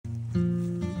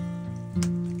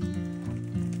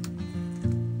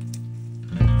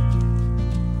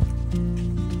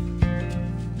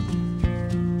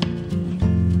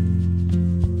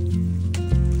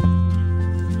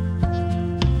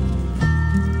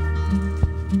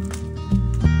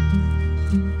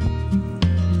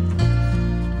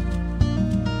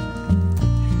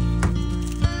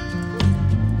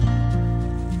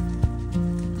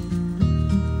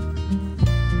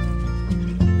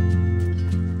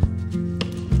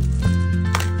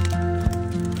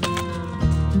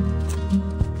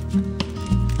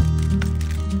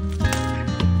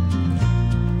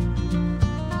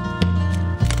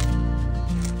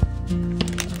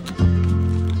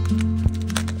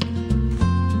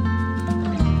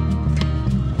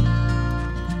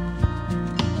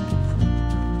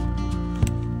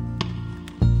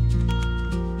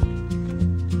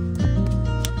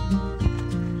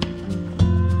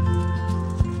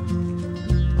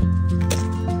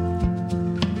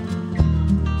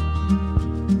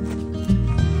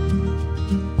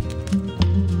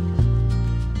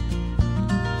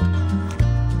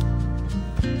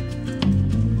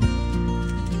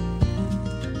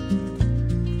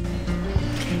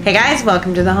Hey guys,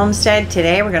 welcome to the homestead.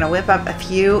 Today we're going to whip up a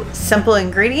few simple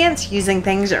ingredients using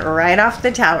things right off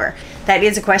the tower. That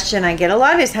is a question I get a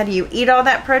lot, is how do you eat all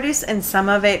that produce? And some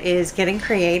of it is getting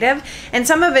creative, and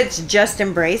some of it's just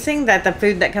embracing that the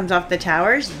food that comes off the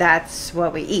towers, that's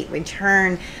what we eat. We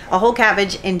turn a whole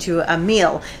cabbage into a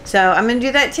meal. So I'm going to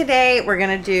do that today. We're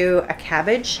going to do a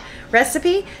cabbage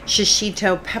recipe,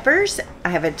 shishito peppers. I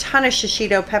have a ton of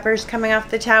shishito peppers coming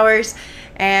off the towers,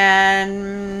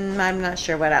 and I'm not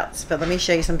sure what else, but let me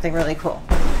show you something really cool.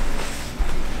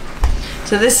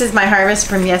 So this is my harvest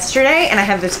from yesterday, and I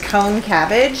have this cone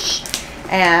cabbage,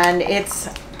 and it's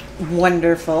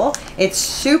wonderful. It's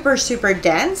super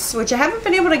dense, which I haven't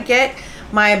been able to get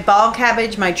my ball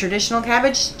cabbage, my traditional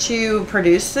cabbage, to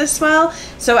produce this well.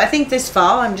 So I think this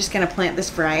fall I'm just going to plant this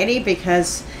variety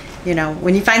because, you know,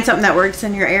 when you find something that works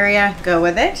in your area, go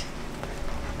with it.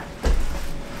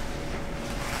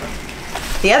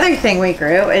 The other thing we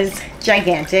grew is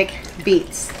gigantic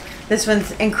beets. This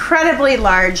one's incredibly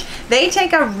large. They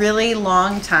take a really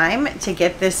long time to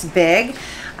get this big.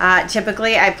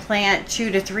 Typically I plant 2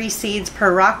 to 3 seeds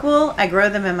per rock wool. I grow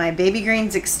them in my baby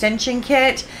greens extension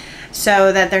kit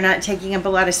so that they're not taking up a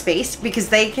lot of space, because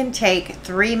they can take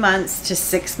 3 months to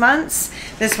 6 months.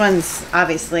 This one's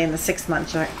obviously in the 6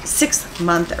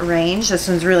 month range. This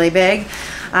one's really big.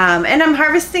 And I'm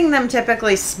harvesting them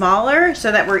typically smaller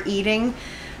so that we're eating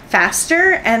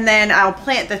faster, and then I'll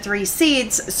plant the 3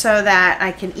 seeds so that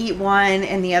I can eat one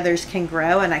and the others can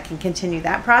grow, and I can continue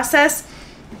that process.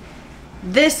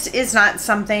 This is not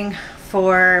something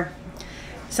for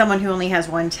someone who only has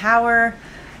 1 tower.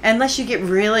 Unless you get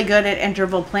really good at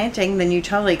interval planting, then you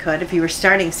totally could. If you were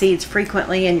starting seeds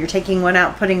frequently and you're taking one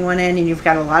out, putting one in, and you've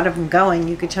got a lot of them going,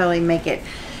 you could totally make it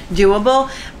doable.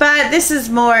 But this is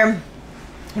more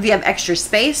if you have extra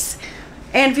space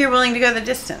and if you're willing to go the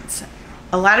distance.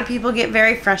 A lot of people get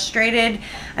very frustrated.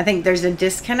 I think there's a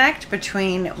disconnect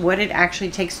between what it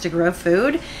actually takes to grow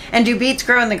food. And do beets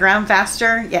grow in the ground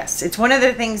faster? Yes, it's one of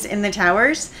the things in the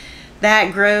towers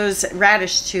that grows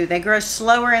radish too. They grow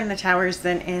slower in the towers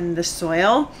than in the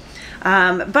soil.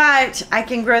 But I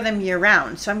can grow them year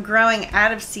round. So I'm growing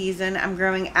out of season, I'm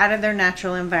growing out of their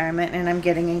natural environment, and I'm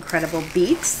getting incredible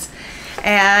beets.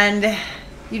 And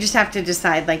you just have to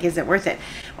decide, like, is it worth it?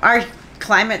 Our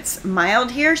climate's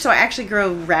mild here, so I actually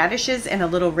grow radishes in a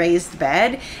little raised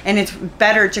bed, and it's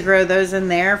better to grow those in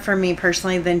there for me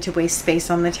personally than to waste space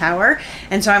on the tower.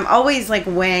 And so I'm always like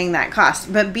weighing that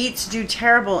cost. But beets do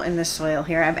terrible in the soil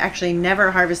here. I've actually never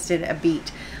harvested a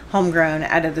beet homegrown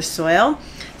out of the soil.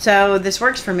 So this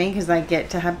works for me because I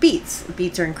get to have beets.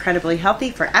 Beets are incredibly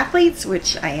healthy for athletes,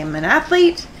 which I am an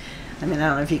athlete. I mean, I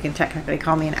don't know if you can technically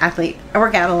call me an athlete. I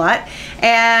work out a lot.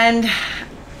 And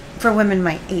for women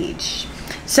my age.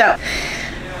 So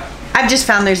I've just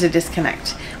found there's a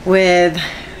disconnect with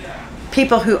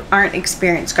people who aren't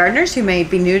experienced gardeners, who may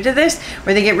be new to this,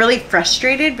 where they get really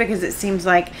frustrated because it seems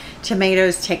like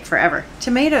tomatoes take forever.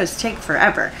 Tomatoes take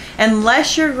forever.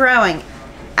 Unless you're growing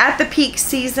at the peak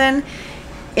season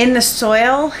in the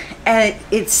soil, and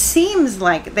it seems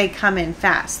like they come in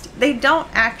fast. They don't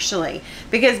actually,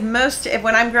 because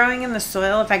when I'm growing in the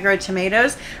soil, if I grow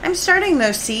tomatoes, I'm starting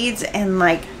those seeds in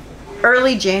like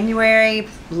early January,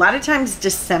 a lot of times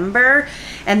December,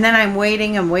 and then I'm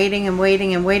waiting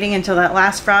until that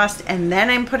last frost, and then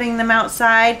I'm putting them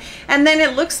outside, and then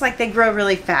it looks like they grow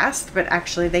really fast, but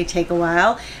actually they take a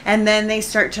while, and then they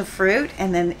start to fruit,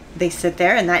 and then they sit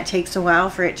there, and that takes a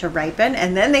while for it to ripen,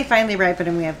 and then they finally ripen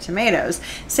and we have tomatoes.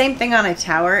 Same thing on a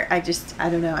tower. I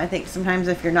don't know, I think sometimes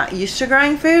if you're not used to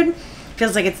growing food, it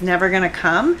feels like it's never gonna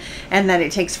come and that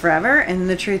it takes forever, and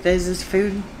the truth is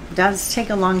food does take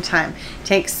a long time. It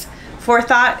takes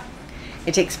forethought,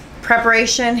 it takes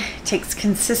preparation, it takes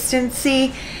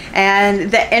consistency,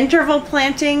 and the interval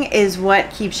planting is what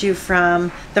keeps you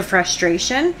from the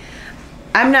frustration.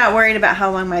 I'm not worried about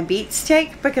how long my beets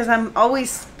take because I'm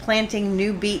always planting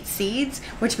new beet seeds,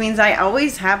 which means I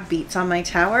always have beets on my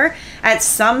tower at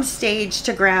some stage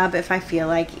to grab if I feel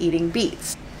like eating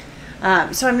beets.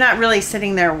 So I'm not really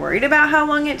sitting there worried about how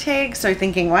long it takes or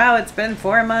thinking, wow, it's been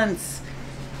 4 months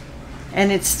and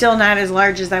it's still not as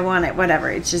large as I want it. Whatever,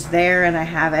 it's just there and I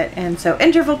have it. And so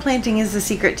interval planting is the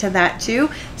secret to that too.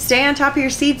 Stay on top of your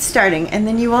seeds starting, and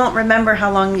then you won't remember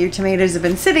how long your tomatoes have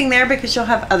been sitting there because you'll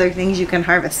have other things you can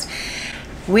harvest.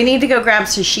 We need to go grab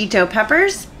shishito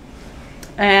peppers,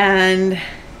 and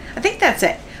I think that's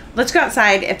it. Let's go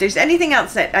outside. If there's anything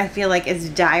else that I feel like is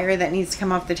dire that needs to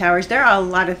come off the towers, there are a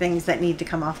lot of things that need to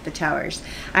come off the towers.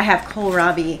 I have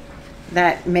kohlrabi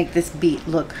that make this beet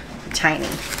look tiny.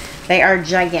 They are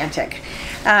gigantic.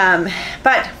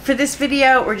 But for this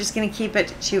video, we're just gonna keep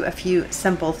it to a few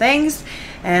simple things,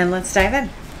 and let's dive in.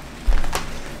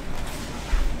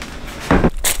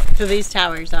 So these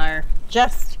towers are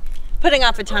just putting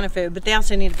off a ton of food, but they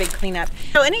also need a big cleanup.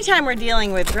 So anytime we're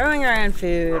dealing with growing our own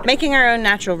food, making our own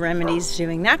natural remedies,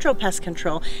 doing natural pest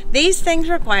control, these things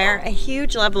require a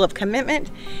huge level of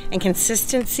commitment and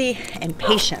consistency and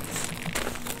patience.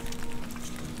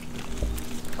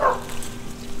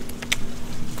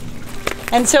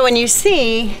 And so when you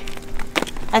see,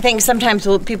 I think sometimes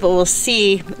people will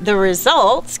see the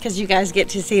results because you guys get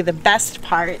to see the best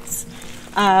parts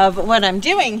of what I'm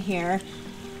doing here.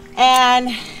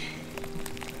 And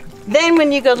then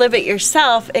when you go live it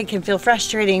yourself, it can feel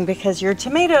frustrating because your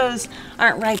tomatoes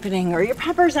aren't ripening or your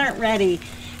peppers aren't ready.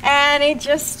 And it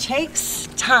just takes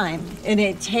time, and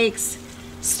it takes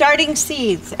starting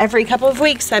seeds. Every couple of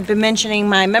weeks, I've been mentioning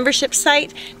my membership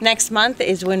site. Next month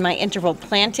is when my interval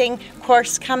planting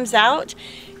course comes out.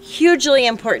 Hugely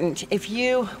important if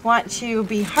you want to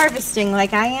be harvesting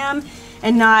like I am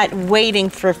and not waiting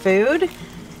for food,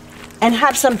 and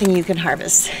have something you can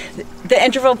harvest. The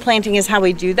interval planting is how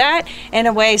we do that in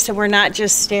a way so we're not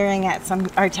just staring at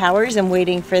our towers and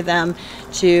waiting for them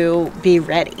to be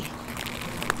ready.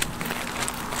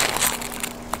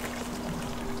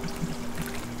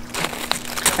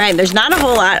 All right, there's not a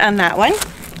whole lot on that one.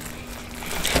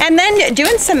 And then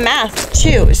doing some math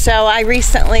too. So I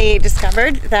recently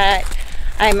discovered that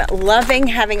I'm loving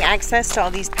having access to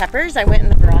all these peppers. I went in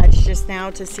the garage just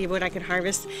now to see what I could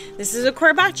harvest. This is a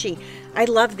corbaci. I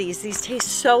love these. These taste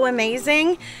so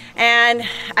amazing, and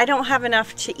I don't have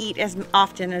enough to eat as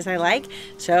often as I like.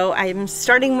 So I'm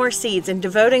starting more seeds and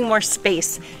devoting more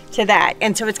space to that.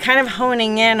 And so it's kind of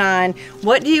honing in on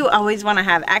what do you always want to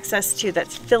have access to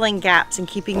that's filling gaps and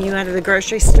keeping you out of the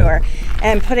grocery store,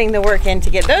 and putting the work in to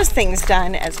get those things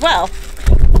done as well.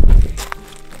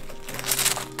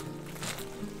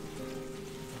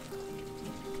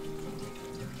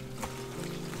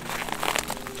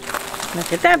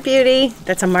 Look at that beauty.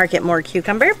 That's a Market More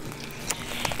cucumber.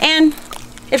 And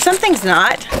if something's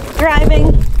not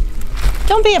thriving,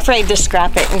 don't be afraid to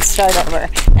scrap it and start over.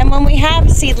 And when we have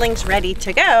seedlings ready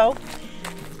to go,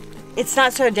 it's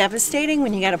not so devastating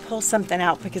when you got to pull something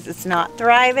out because it's not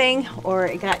thriving or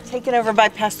it got taken over by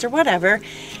pests or whatever,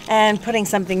 and putting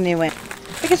something new in,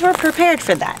 because we're prepared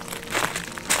for that.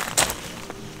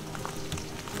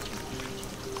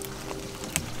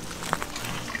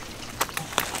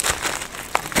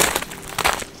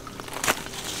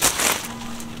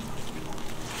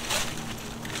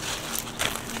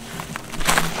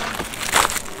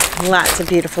 Lots of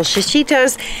beautiful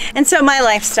shishitos. And so my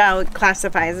lifestyle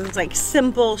classifies as like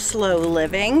simple, slow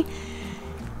living.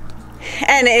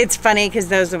 And it's funny because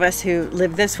those of us who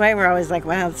live this way, we're always like,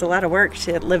 wow, it's a lot of work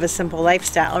to live a simple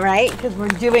lifestyle, right? Because we're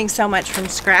doing so much from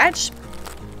scratch.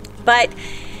 But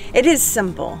it is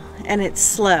simple and it's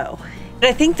slow. But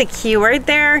I think the key word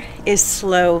there is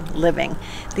slow living.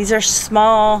 These are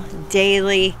small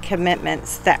daily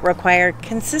commitments that require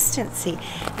consistency,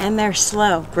 and they're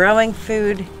slow. Growing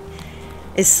food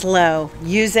is slow.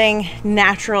 Using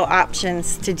natural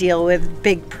options to deal with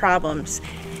big problems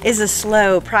is a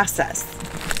slow process.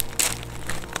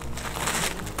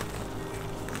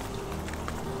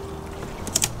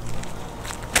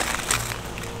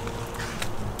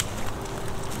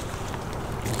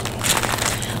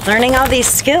 Learning all these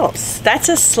skills, that's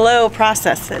a slow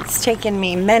process. It's taken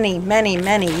me many, many,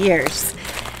 many years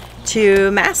to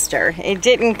master. It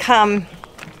didn't come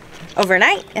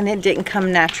overnight, and it didn't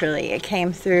come naturally. It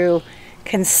came through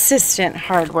consistent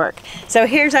hard work. So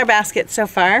here's our basket so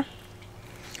far.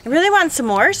 I really want some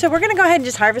more, so we're gonna go ahead and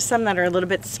just harvest some that are a little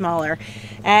bit smaller.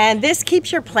 And this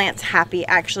keeps your plants happy,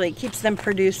 actually. It keeps them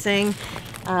producing.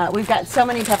 We've got so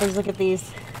many peppers. Look at these.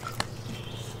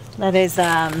 That is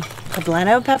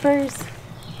poblano peppers.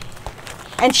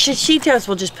 And shishitos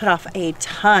will just put off a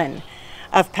ton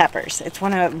of peppers. It's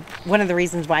one of the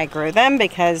reasons why I grow them,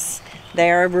 because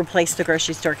they're replace the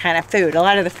grocery store kind of food. A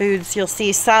lot of the foods you'll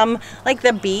see, some like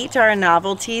the beet are a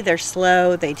novelty. They're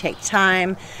slow, they take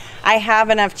time. I have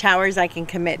enough towers I can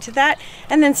commit to that.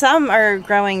 And then some are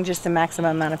growing just the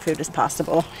maximum amount of food as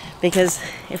possible, because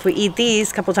if we eat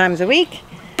these a couple times a week,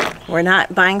 we're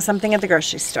not buying something at the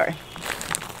grocery store.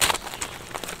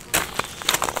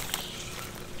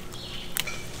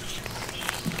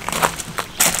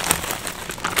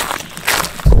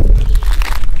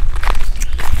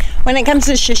 When it comes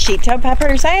to shishito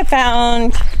peppers, I have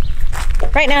found,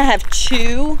 right now I have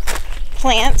 2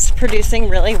 plants producing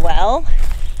really well.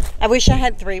 I wish I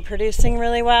had 3 producing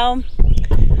really well.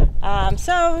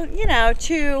 So, you know,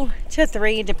 2 to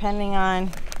 3 depending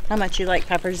on how much you like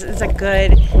peppers. It's a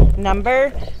good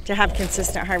number to have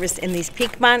consistent harvest in these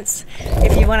peak months.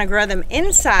 If you want to grow them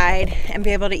inside and be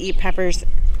able to eat peppers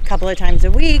a couple of times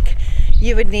a week,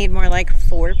 you would need more like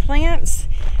 4 plants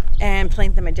and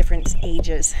plant them at different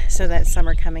ages, so that some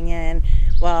are coming in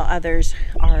while others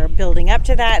are building up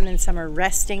to that, and then some are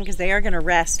resting, because they are going to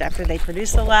rest after they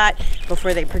produce a lot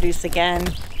before they produce again.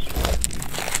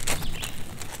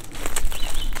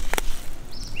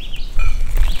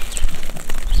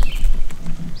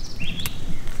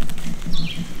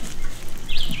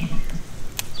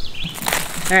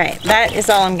 All right, that is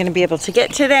all I'm going to be able to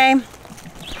get today.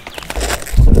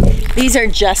 These are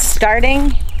just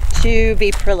starting to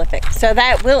be prolific, so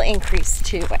that will increase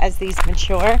too as these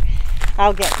mature.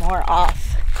 I'll get more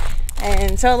off.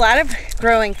 And so a lot of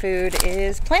growing food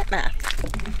is plant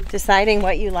math, deciding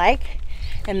what you like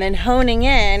and then honing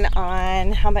in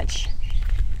on how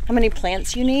many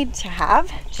plants you need to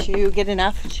have to get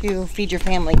enough to feed your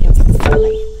family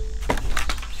consistently.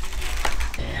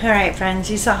 All right,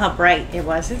 friends, you saw how bright it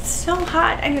was. It's so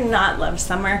hot. I do not love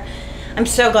summer. I'm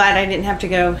so glad I didn't have to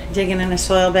go digging in a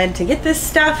soil bed to get this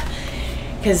stuff,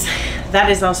 because that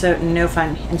is also no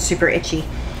fun and super itchy.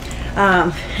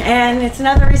 And it's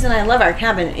another reason I love our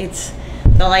cabin. It's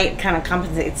the light kind of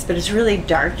compensates, but it's really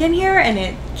dark in here and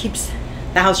it keeps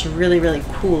the house really, really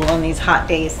cool on these hot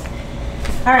days.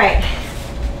 All right.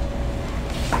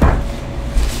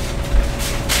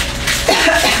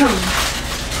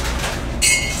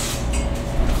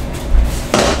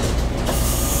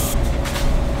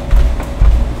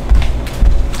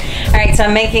 Alright, so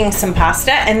I'm making some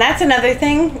pasta, and that's another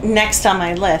thing next on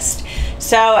my list.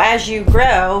 So as you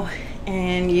grow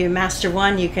and you master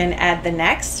one, you can add the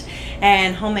next,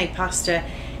 and homemade pasta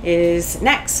is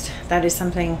next. That is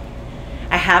something,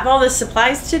 I have all the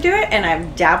supplies to do it and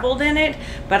I've dabbled in it,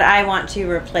 but I want to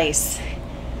replace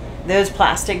those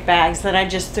plastic bags that I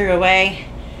just threw away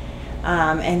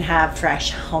and have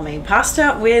fresh homemade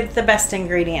pasta with the best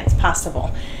ingredients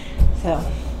possible.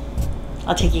 So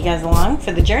I'll take you guys along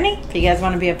for the journey if you guys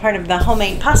want to be a part of the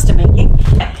homemade pasta making.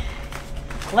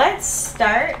 Let's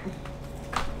start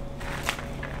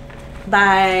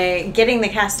by getting the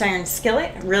cast iron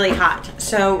skillet really hot.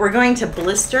 So we're going to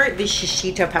blister the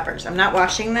shishito peppers. I'm not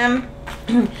washing them.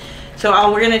 So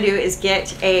all we're going to do is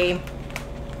get a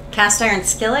cast iron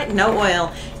skillet, no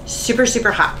oil, super,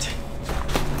 super hot.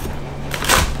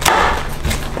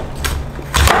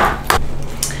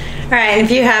 All right,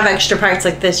 if you have extra parts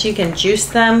like this, you can juice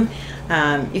them.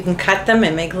 You can cut them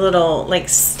and make little like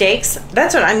steaks.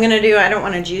 That's what I'm gonna do. I don't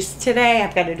want to juice today.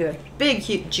 I've got to do a big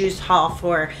huge juice haul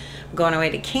for going away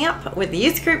to camp with the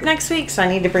youth group next week, so I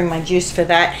need to bring my juice for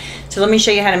that. So let me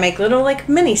show you how to make little like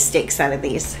mini steaks out of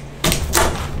these.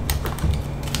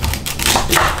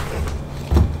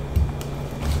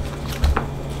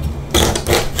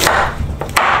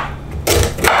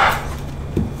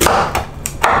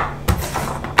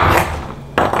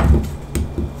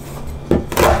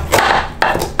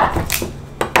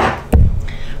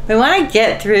 We want to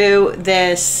get through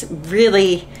this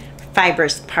really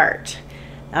fibrous part.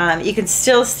 You can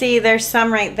still see there's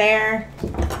some right there.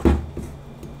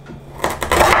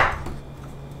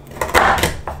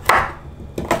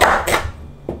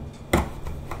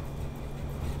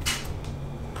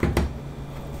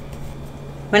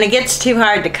 When it gets too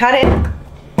hard to cut it,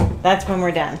 that's when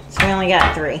we're done. So we only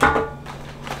got 3,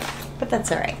 but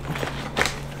that's all right.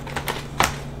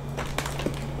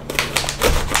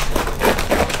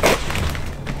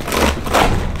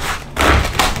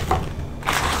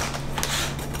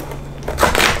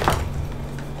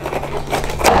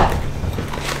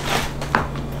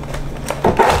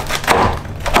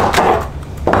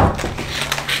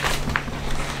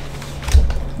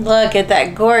 Look at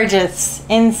that gorgeous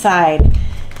inside.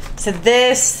 So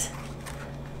this,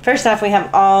 first off, we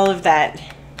have all of that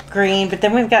green, but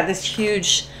then we've got this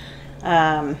huge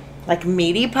like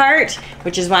meaty part,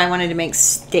 which is why I wanted to make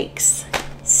steaks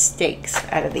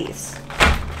out of these.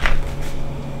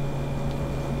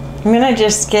 I'm gonna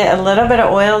just get a little bit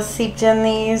of oil seeped in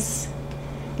these.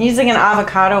 I'm using an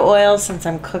avocado oil since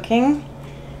I'm cooking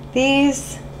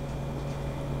these.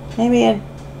 Maybe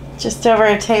just over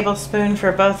a tablespoon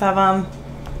for both of them.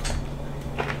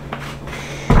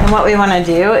 And what we want to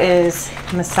do is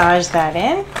massage that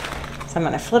in. So I'm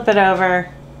going to flip it over.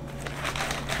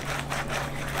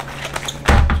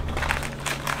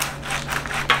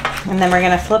 And then we're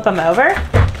going to flip them over.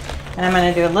 And I'm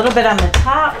going to do a little bit on the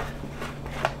top,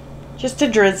 just to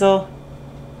drizzle.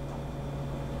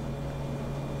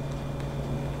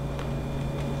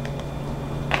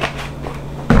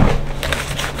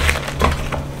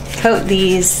 Coat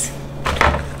these.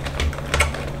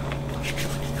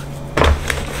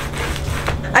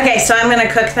 Okay, so I'm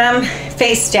gonna cook them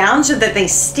face down so that they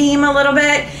steam a little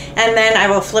bit, and then I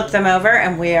will flip them over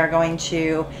and we are going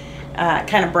to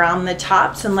kind of brown the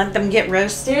tops and let them get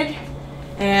roasted.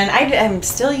 And I am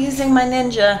still using my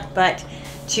Ninja, but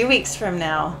 2 weeks from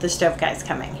now, the stove guy's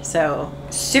coming. So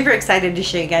super excited to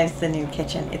show you guys the new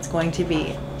kitchen. It's going to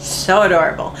be so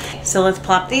adorable. So let's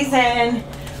plop these in.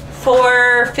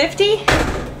 450.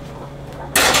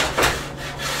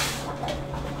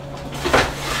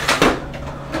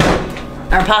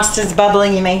 Our pasta's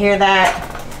bubbling, you may hear that.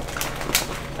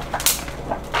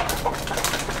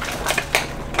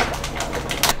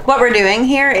 What we're doing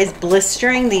here is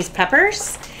blistering these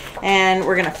peppers, and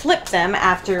we're gonna flip them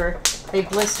after they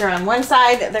blister on one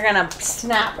side. They're gonna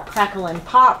snap, crackle, and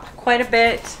pop quite a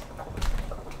bit.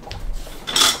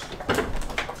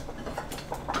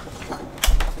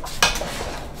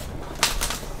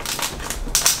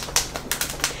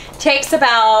 Takes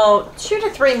about 2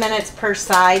 to 3 minutes per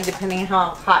side, depending on how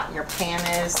hot your pan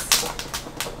is.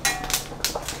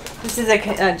 This is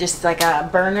just like a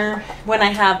burner. When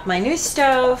I have my new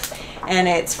stove and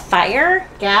it's fire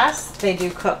gas, they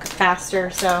do cook faster.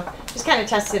 So just kind of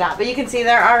test it out. But you can see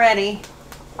they're already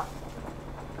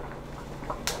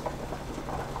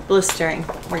blistering.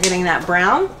 We're getting that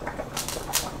brown.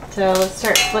 So let's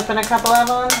start flipping a couple of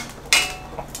them.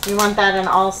 You want that on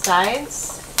all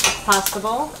sides if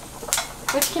possible,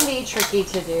 which can be tricky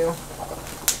to do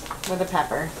with a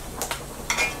pepper.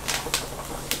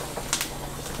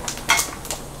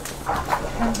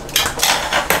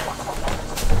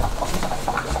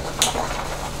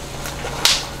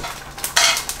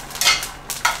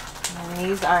 And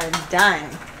these are done.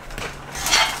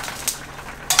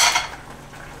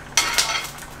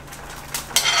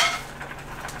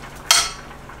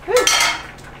 Whew.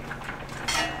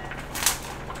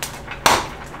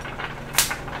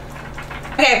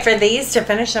 Okay, for these, to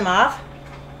finish them off,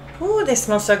 ooh, they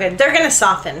smell so good. They're gonna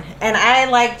soften, and I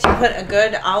like to put a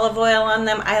good olive oil on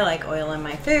them. I like oil in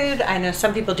my food. I know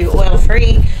some people do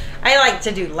oil-free. I like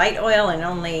to do light oil and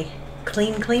only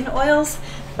clean oils,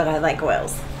 but I like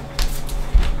oils.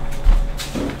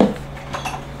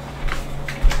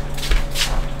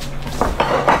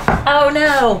 Oh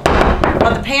no,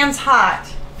 well, the pan's hot.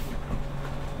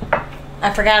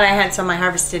 I forgot I had some I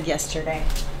harvested yesterday.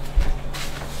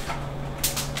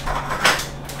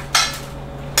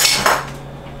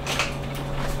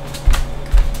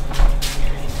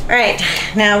 All right,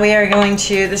 now we are going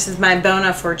to, this is my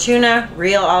Bona Fortuna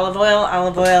real olive oil.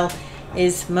 Olive oil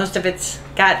is, most of it's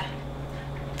got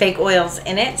fake oils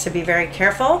in it, so be very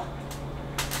careful.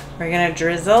 We're gonna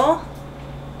drizzle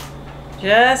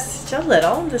just a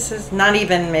little. This is not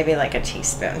even maybe like a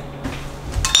teaspoon.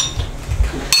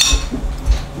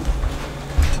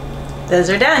 Those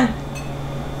are done.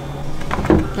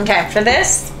 Okay, for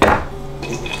this,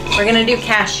 we're gonna do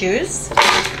cashews.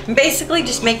 I'm basically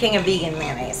just making a vegan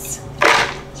mayonnaise.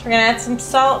 So we're gonna add some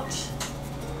salt.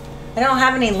 I don't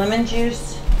have any lemon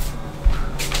juice.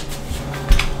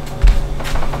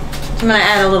 So I'm gonna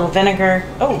add a little vinegar.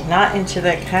 Oh, not into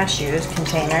the cashews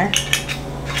container.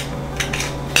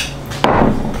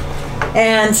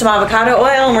 And some avocado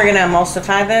oil, and we're gonna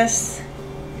emulsify this.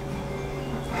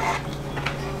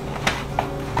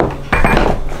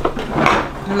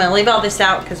 I'm gonna leave all this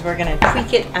out because we're gonna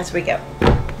tweak it as we go.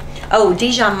 Oh,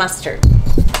 Dijon mustard.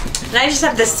 And I just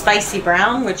have this spicy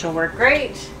brown, which will work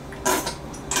great.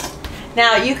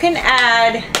 Now you can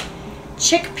add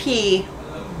chickpea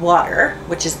water,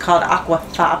 which is called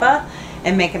aquafaba,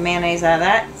 and make a mayonnaise out of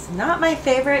that. It's not my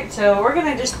favorite, so we're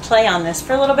gonna just play on this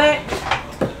for a little bit.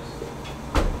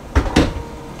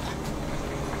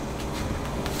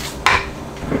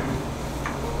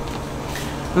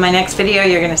 In my next video,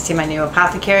 you're gonna see my new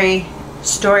apothecary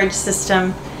storage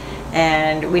system,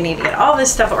 and we need to get all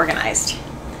this stuff organized.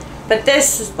 But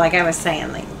this is, like I was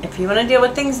saying, like, if you want to deal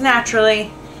with things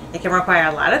naturally, it can require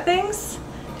a lot of things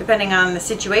depending on the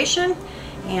situation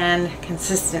and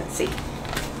consistency.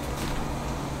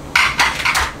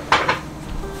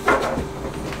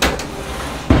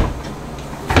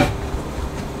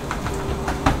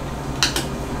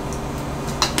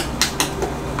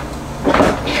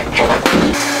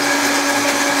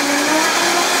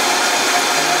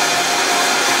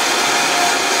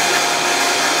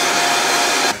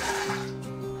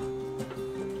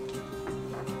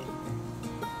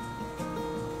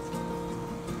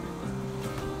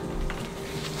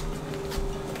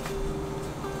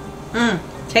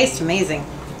 Tastes amazing.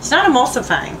 It's not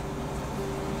emulsifying.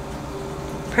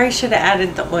 Probably should have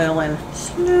added the oil in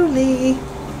slowly.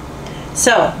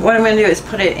 So what I'm going to do is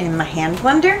put it in my hand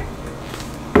blender.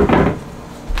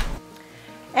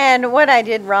 And what I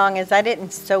did wrong is I didn't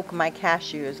soak my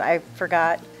cashews. I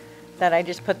forgot that I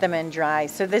just put them in dry.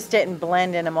 So this didn't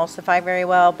blend and emulsify very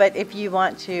well. But if you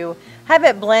want to have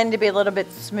it blend to be a little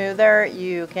bit smoother,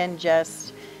 you can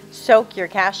just soak your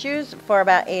cashews for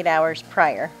about 8 hours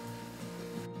prior.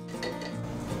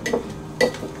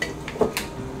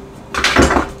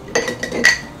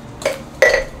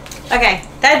 Okay,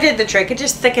 that did the trick. It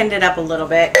just thickened it up a little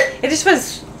bit. It just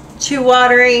was too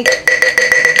watery.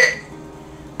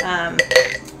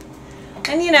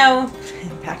 And you know,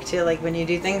 back to like when you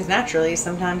do things naturally,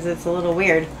 sometimes it's a little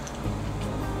weird.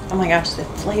 Oh my gosh, the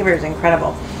flavor is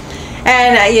incredible.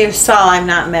 And you saw I'm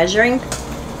not measuring,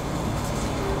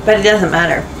 but it doesn't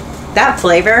matter. That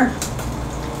flavor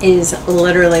is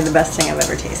literally the best thing I've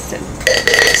ever tasted.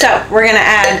 So we're gonna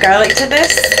add garlic to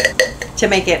this to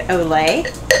make it Olay,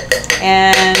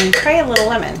 and pray a little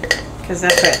lemon, because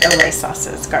that's what Olay sauce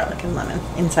is, garlic and lemon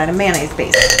inside a mayonnaise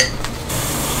base.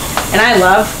 And I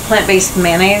love plant-based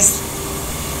mayonnaise,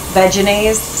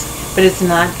 Vegenaise, but it's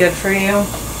not good for you.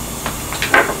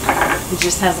 It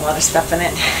just has a lot of stuff in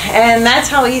it. And that's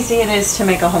how easy it is to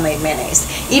make a homemade mayonnaise.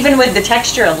 Even with the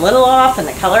texture a little off and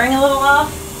the coloring a little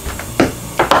off,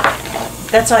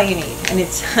 that's all you need. And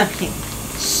it's, I mean,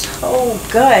 so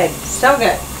good, so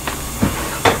good.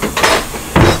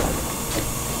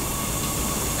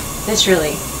 This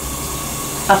really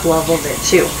up-leveled it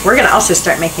too. We're gonna also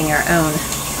start making our own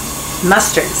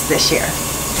mustards this year.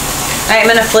 All right, I'm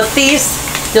gonna flip these.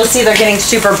 You'll see they're getting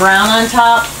super brown on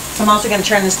top. So I'm also gonna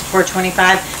turn this to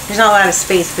 425. There's not a lot of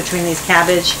space between these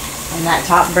cabbage and that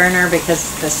top burner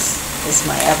because this is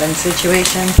my oven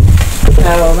situation.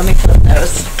 So let me flip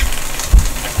those.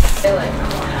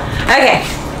 Okay,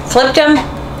 flipped them.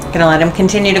 Gonna let them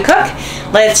continue to cook.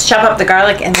 Let's chop up the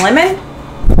garlic and lemon.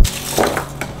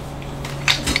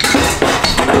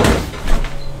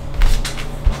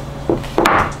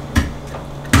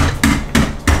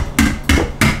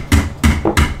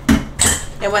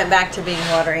 It went back to being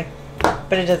watery,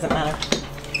 but it doesn't matter.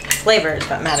 Flavor is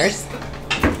what matters.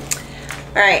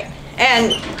 All right,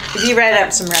 and if you read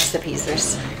up some recipes,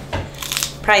 there's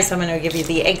probably someone who will give you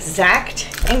the exact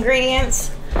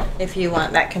ingredients if you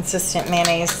want that consistent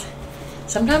mayonnaise.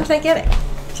 Sometimes I get it,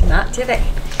 it's not today.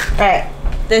 All right,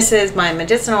 this is my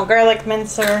medicinal garlic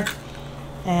mincer,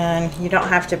 and you don't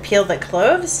have to peel the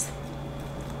cloves,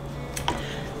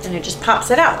 and it just pops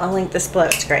it out. I'll link this below,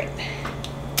 it's great.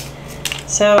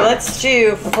 So let's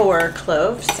do 4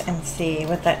 cloves and see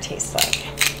what that tastes like.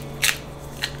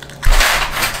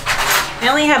 I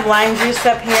only have lime juice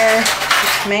up here,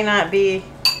 which may not be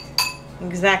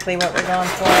exactly what we're going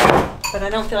for, but I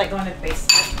don't feel like going to the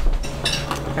basement.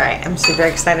 All right, I'm super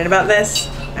excited about this.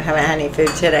 I haven't had any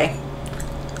food today.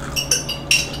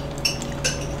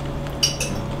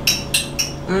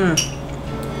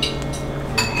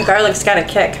 The garlic's got a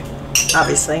kick,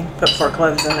 obviously. Put 4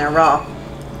 cloves in there raw.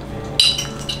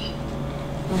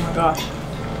 Oh my gosh.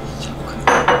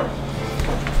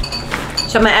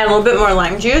 So I'm gonna add a little bit more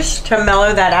lime juice to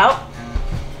mellow that out.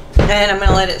 And I'm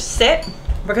gonna let it sit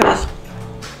because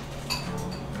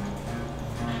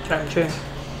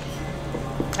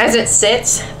as it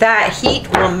sits, that heat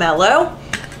will mellow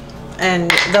and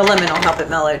the lemon will help it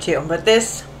mellow too. But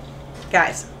this,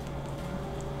 guys,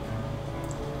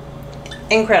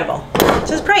 incredible.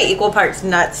 So it's probably equal parts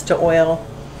nuts to oil.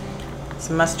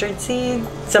 Some mustard seed,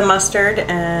 some mustard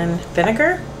and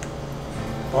vinegar.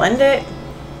 Blend it.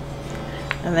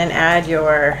 And then add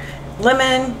your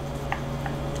lemon,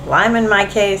 lime in my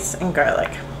case, and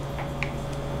garlic.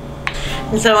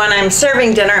 And so when I'm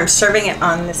serving dinner, I'm serving it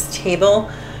on this table,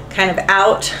 kind of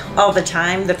out all the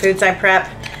time, the foods I prep,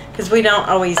 because we don't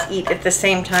always eat at the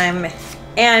same time.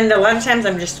 And a lot of times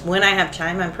when I have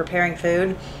time, I'm preparing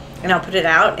food. And I'll put it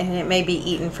out and it may be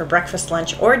eaten for breakfast,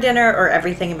 lunch, or dinner, or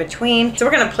everything in between. So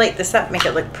we're gonna plate this up, make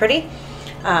it look pretty.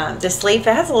 This leaf,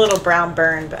 it has a little brown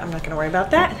burn, but I'm not gonna worry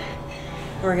about that.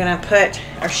 We're gonna put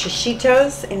our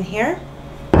shishitos in here.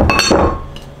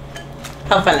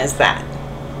 How fun is that?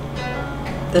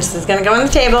 This is gonna go on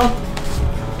the table.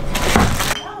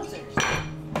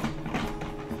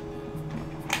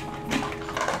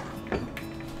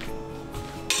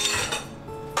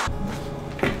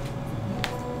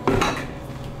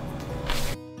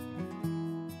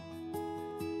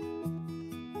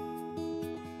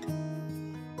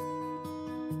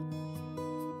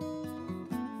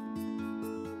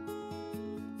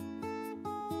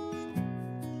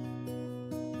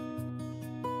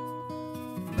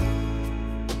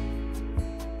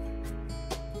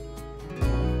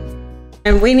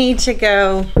 And we need to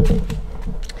go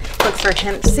look for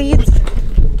hemp seeds.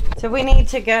 So we need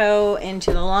to go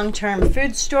into the long-term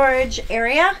food storage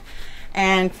area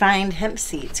and find hemp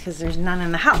seeds because there's none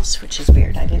in the house, which is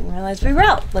weird. I didn't realize we were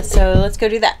out. Let's go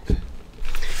do that.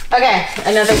 Okay,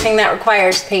 another thing that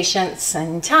requires patience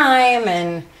and time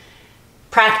and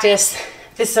practice.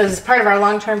 This is part of our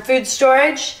long-term food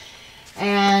storage,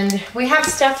 and we have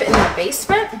stuff in the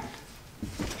basement.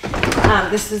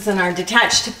 This is in our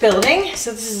detached building,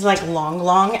 so this is like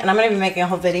long, and I'm going to be making a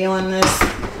whole video on this.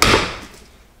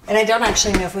 And I don't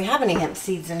actually know if we have any hemp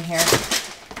seeds in here.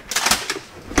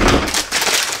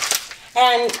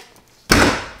 And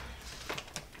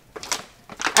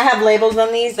I have labels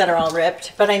on these that are all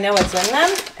ripped, but I know what's in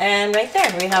them. And right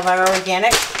there, we have our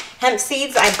organic hemp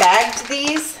seeds. I bagged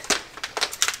these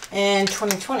in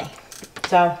 2020.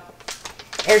 So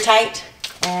airtight,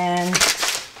 and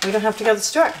we don't have to go to the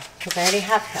store because I already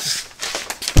have them.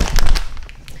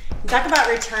 Talk about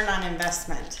return on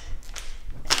investment.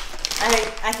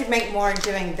 I could make more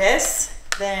doing this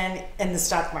than in the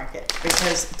stock market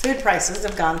because food prices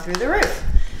have gone through the roof.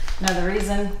 Another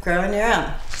reason, growing your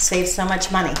own saves so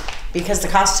much money because the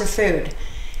cost of food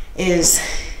is...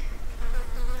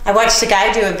 I watched a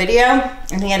guy do a video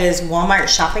and he had his Walmart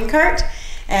shopping cart,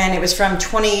 and it was from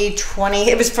 2020.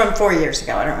 It was from 4 years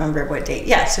ago. I don't remember what date.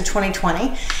 Yeah, so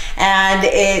 2020. And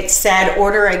it said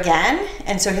order again.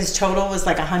 And so his total was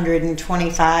like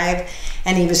 125.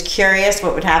 And he was curious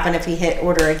what would happen if he hit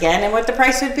order again and what the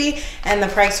price would be. And the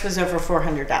price was over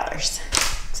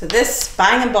 $400. So this,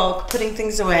 buying in bulk, putting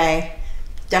things away,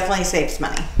 definitely saves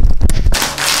money.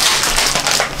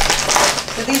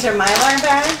 So these are Mylar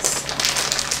bags.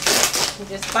 You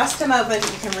just bust them open.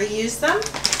 You can reuse them.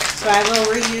 So I will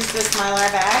reuse this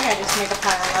Mylar bag. I just make a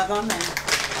pile of them. And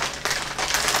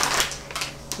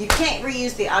you can't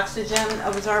reuse the oxygen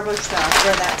absorber, so I'll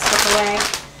throw that stuff away.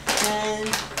 And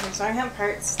here's our hemp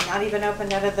parts, not even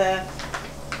opened out of the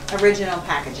original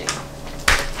packaging.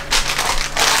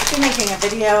 I'll be making a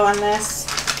video on this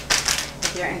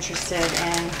if you're interested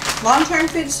in long-term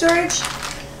food storage.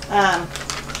 I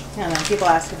don't know, people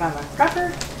ask if I'm a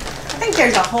prepper. I think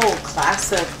there's a whole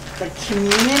class of the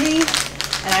community,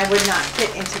 and I would not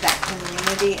fit into that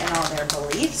community and all their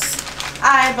beliefs.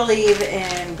 I believe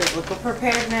in biblical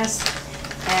preparedness,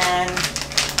 and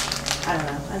I don't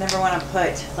know, I never want to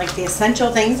put like the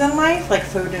essential things in life, like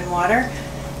food and water,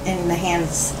 in the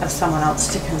hands of someone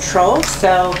else to control.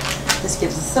 So this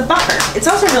gives us a buffer. It's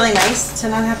also really nice to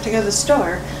not have to go to the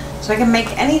store, so I can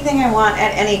make anything I want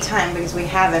at any time because we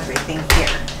have everything here.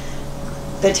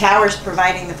 The tower's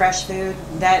providing the fresh food.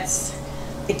 That's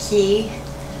the key,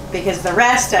 because the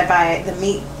rest I buy the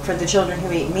meat for the children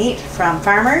who eat meat from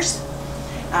farmers,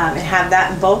 and have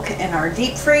that in bulk in our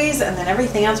deep freeze, and then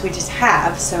everything else we just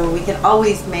have, so we can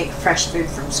always make fresh food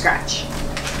from scratch.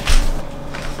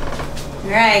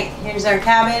 All right, here's our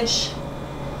cabbage,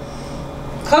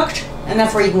 cooked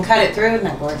enough where you can cut it through. Isn't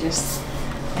that gorgeous?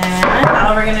 And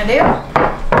all we're gonna do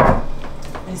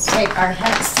is take our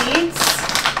hemp seeds,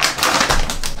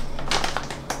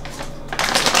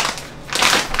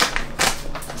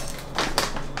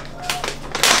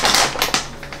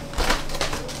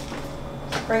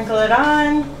 sprinkle it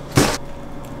on.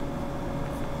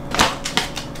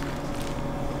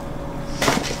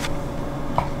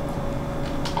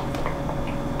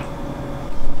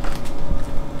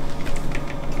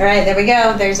 All right, there we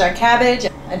go. There's our cabbage.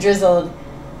 I drizzled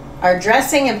our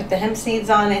dressing and put the hemp seeds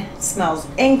on it. It smells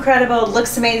incredible. It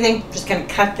looks amazing. Just gonna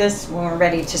cut this when we're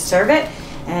ready to serve it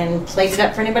and plate it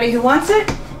up for anybody who wants it.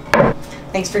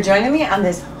 Thanks for joining me on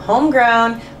this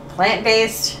homegrown,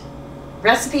 plant-based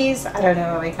recipes. I don't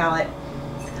know what we call it.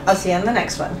 I'll see you on the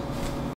next one.